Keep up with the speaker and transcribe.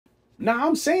Nah,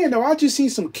 I'm saying though, I just seen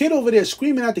some kid over there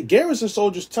screaming at the garrison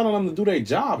soldiers, telling them to do their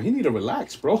job. He need to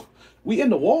relax, bro. We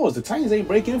in the walls. The Titans ain't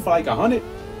breaking in for like 100.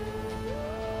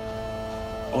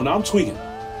 Oh, now I'm tweaking.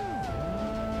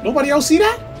 Nobody else see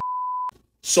that?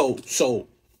 So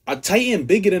a Titan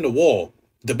bigger than the wall,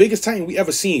 the biggest Titan we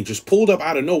ever seen, just pulled up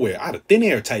out of nowhere, out of thin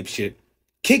air type shit,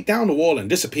 kicked down the wall and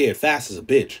disappeared fast as a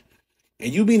bitch.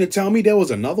 And you mean to tell me there was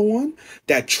another one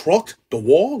that trucked the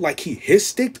wall like he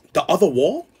his-sticked the other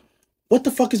wall? What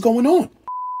the fuck is going on?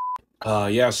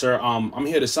 Yeah, sir. I'm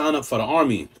here to sign up for the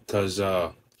army because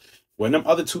when them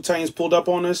other two Titans pulled up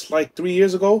on us like 3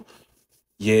 years ago,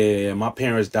 yeah, my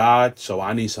parents died, so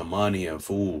I need some money and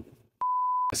food.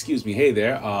 Excuse me, hey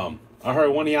there. I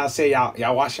heard one of y'all say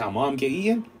y'all watch y'all mom get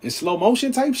eaten in slow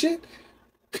motion type shit.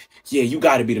 Yeah, you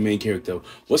gotta be the main character.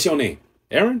 What's your name?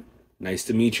 Aaron? Nice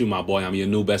to meet you, my boy. I'm your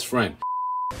new best friend.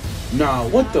 Nah,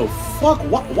 what the fuck?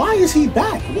 Why is he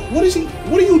back? What is he?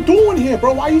 What are you doing here,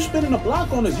 bro? Why are you spinning the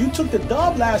block on us? You took the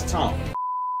dub last time.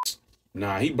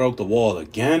 Nah, he broke the wall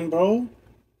again, bro.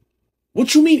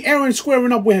 What you mean Aaron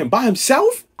squaring up with him by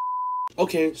himself?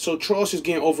 Okay, so Tross is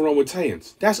getting overrun with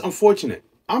Titans. That's unfortunate.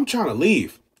 I'm trying to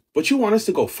leave. But you want us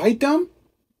to go fight them?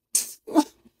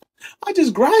 I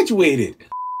just graduated.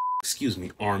 Excuse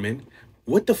me, Armin.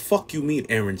 What the fuck you mean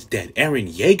Aaron's dead? Aaron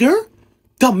Yeager?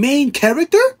 The main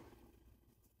character?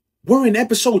 We're in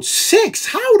episode 6.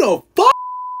 How the fuck?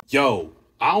 Yo,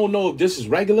 I don't know if this is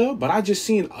regular, but I just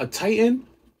seen a Titan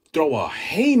throw a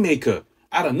haymaker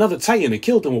at another Titan and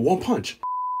killed him with one punch.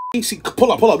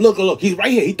 Pull up, look. He's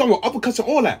right here. He throwing uppercuts and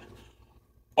all that.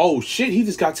 Oh shit, he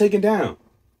just got taken down.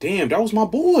 Damn, that was my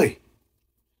boy.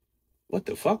 What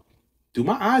the fuck? Do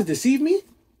my eyes deceive me?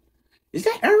 Is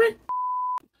that Aaron?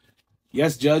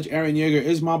 Yes, Judge, Aaron Yeager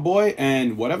is my boy,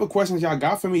 and whatever questions y'all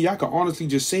got for me, y'all can honestly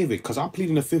just save it, because I'm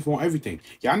pleading the fifth on everything.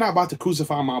 Y'all not about to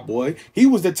crucify my boy. He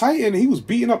was the Titan, and he was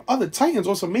beating up other Titans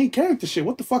on some main character shit.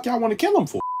 What the fuck y'all want to kill him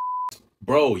for?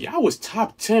 Bro, y'all was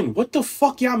top 10. What the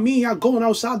fuck y'all mean y'all going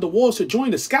outside the walls to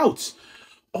join the scouts?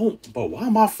 Oh, but why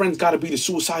my friends gotta be the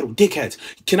suicidal dickheads?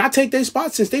 Can I take their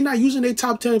spot since they not using their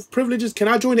top 10 privileges? Can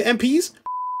I join the MPs?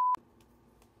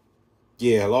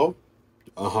 Yeah, hello?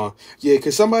 Yeah,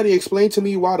 can somebody explain to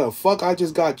me why the fuck I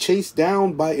just got chased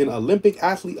down by an Olympic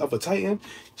athlete of a Titan?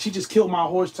 She just killed my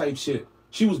horse type shit.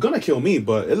 She was gonna kill me,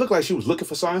 but it looked like she was looking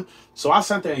for something. So I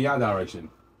sent her in y'all direction.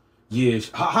 Yeah,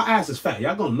 her ass is fat.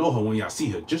 Y'all gonna know her when y'all see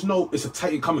her. Just know it's a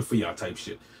Titan coming for y'all type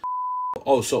shit.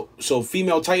 Oh, so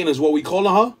female Titan is what we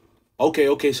calling her?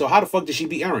 Okay, so how the fuck did she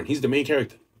beat Aaron? He's the main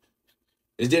character.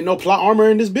 Is there no plot armor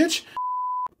in this bitch?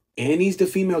 Annie's the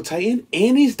female Titan?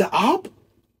 Annie's the op?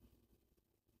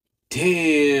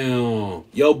 Damn.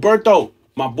 Yo, Berto,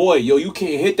 my boy, yo, you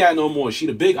can't hit that no more. She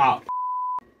the big op.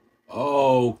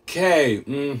 Okay,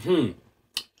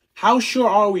 How sure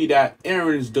are we that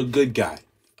Aaron's the good guy?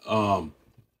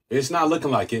 It's not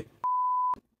looking like it.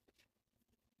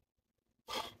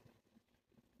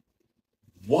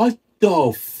 What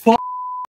the fuck?